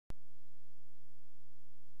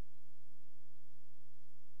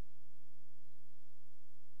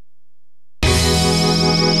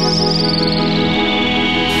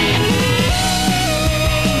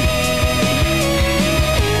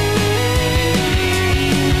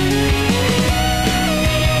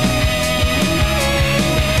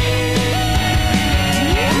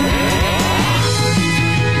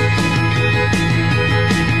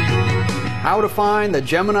find the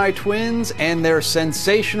Gemini twins and their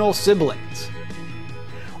sensational siblings.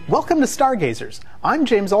 Welcome to Stargazers. I'm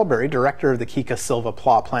James Albury, director of the Kika Silva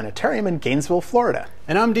Pla Planetarium in Gainesville, Florida.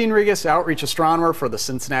 And I'm Dean Regas, outreach astronomer for the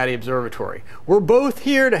Cincinnati Observatory. We're both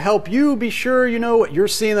here to help you be sure you know what you're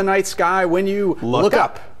seeing in the night sky when you look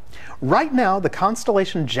up. Right now, the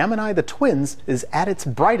constellation Gemini, the twins, is at its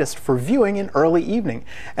brightest for viewing in early evening.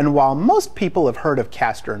 And while most people have heard of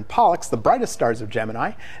Castor and Pollux, the brightest stars of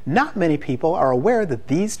Gemini, not many people are aware that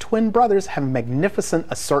these twin brothers have a magnificent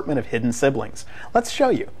assortment of hidden siblings. Let's show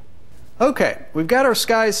you. Okay, we've got our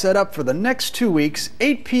skies set up for the next 2 weeks,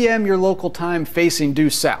 8 p.m. your local time, facing due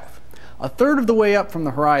south. A third of the way up from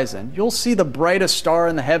the horizon, you'll see the brightest star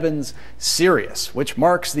in the heavens, Sirius, which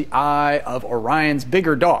marks the eye of Orion's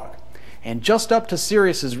bigger dog. And just up to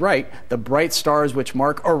Sirius's right, the bright stars which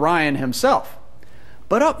mark Orion himself.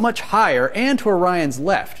 But up much higher and to Orion's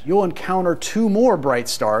left, you'll encounter two more bright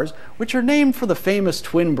stars, which are named for the famous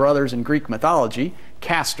twin brothers in Greek mythology,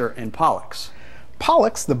 Castor and Pollux.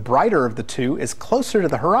 Pollux, the brighter of the two, is closer to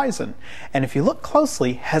the horizon, and if you look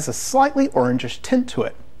closely, has a slightly orangish tint to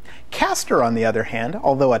it. Castor, on the other hand,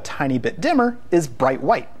 although a tiny bit dimmer, is bright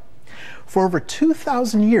white. For over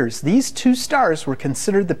 2,000 years, these two stars were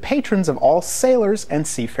considered the patrons of all sailors and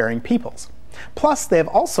seafaring peoples. Plus, they have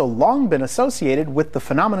also long been associated with the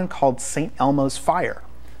phenomenon called St. Elmo's fire.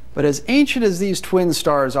 But as ancient as these twin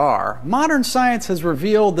stars are, modern science has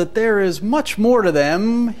revealed that there is much more to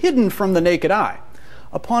them hidden from the naked eye.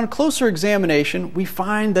 Upon closer examination, we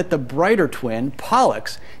find that the brighter twin,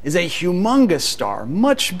 Pollux, is a humongous star,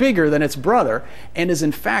 much bigger than its brother, and is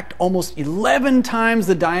in fact almost 11 times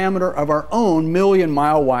the diameter of our own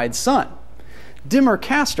million-mile-wide sun. Dimmer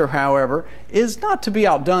Castor, however, is not to be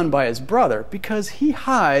outdone by his brother because he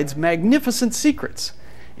hides magnificent secrets.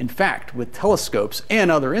 In fact, with telescopes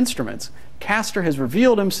and other instruments, Castor has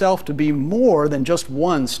revealed himself to be more than just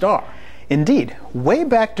one star. Indeed, way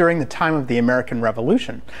back during the time of the American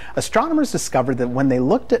Revolution, astronomers discovered that when they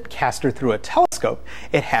looked at Castor through a telescope,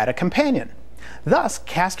 it had a companion. Thus,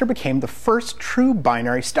 Castor became the first true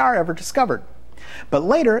binary star ever discovered. But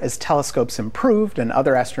later, as telescopes improved and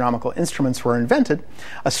other astronomical instruments were invented,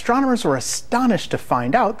 astronomers were astonished to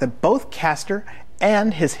find out that both Castor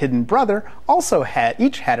and his hidden brother also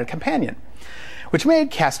each had a companion, which made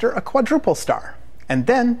Castor a quadruple star. And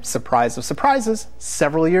then, surprise of surprises,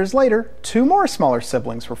 several years later, two more smaller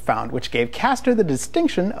siblings were found, which gave Castor the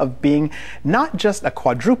distinction of being not just a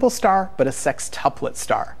quadruple star, but a sextuplet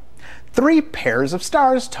star. 3 pairs of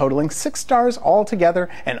stars, totaling 6 stars altogether,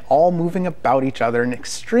 and all moving about each other in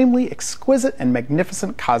extremely exquisite and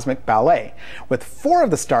magnificent cosmic ballet, with 4 of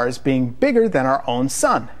the stars being bigger than our own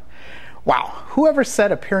sun. Wow, whoever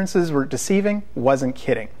said appearances were deceiving wasn't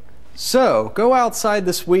kidding. So, go outside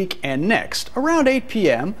this week and next, around 8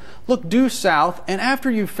 p.m., look due south, and after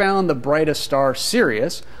you've found the brightest star,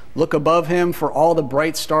 Sirius, look above him for all the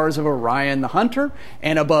bright stars of Orion the Hunter,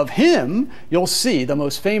 and above him, you'll see the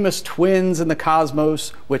most famous twins in the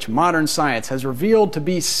cosmos, which modern science has revealed to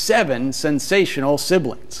be 7 sensational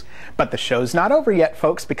siblings. But the show's not over yet,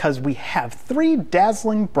 folks, because we have 3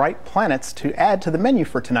 dazzling bright planets to add to the menu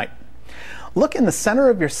for tonight. Look in the center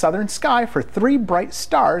of your southern sky for 3 bright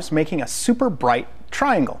stars making a super bright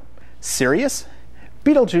triangle: Sirius,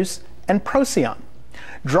 Betelgeuse, and Procyon.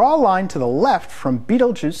 Draw a line to the left from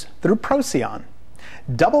Betelgeuse through Procyon.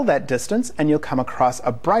 Double that distance and you'll come across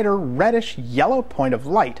a brighter reddish yellow point of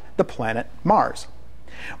light, the planet Mars.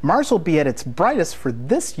 Mars will be at its brightest for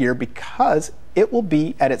this year because it will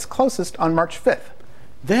be at its closest on March 5th.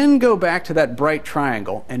 Then go back to that bright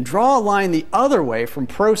triangle and draw a line the other way from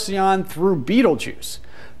Procyon through Betelgeuse.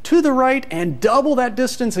 To the right and double that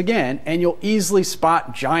distance again and you'll easily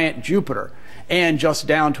spot giant Jupiter, and just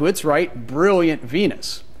down to its right, brilliant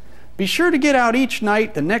Venus. Be sure to get out each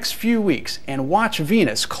night the next few weeks and watch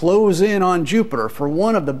Venus close in on Jupiter for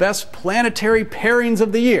one of the best planetary pairings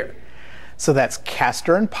of the year. So that's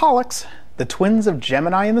Castor and Pollux, the twins of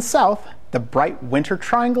Gemini in the south, the bright winter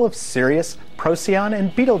triangle of Sirius, Procyon,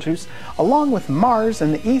 and Betelgeuse, along with Mars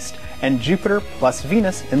in the east and Jupiter plus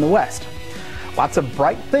Venus in the west. Lots of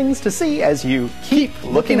bright things to see as you keep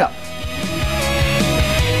looking up.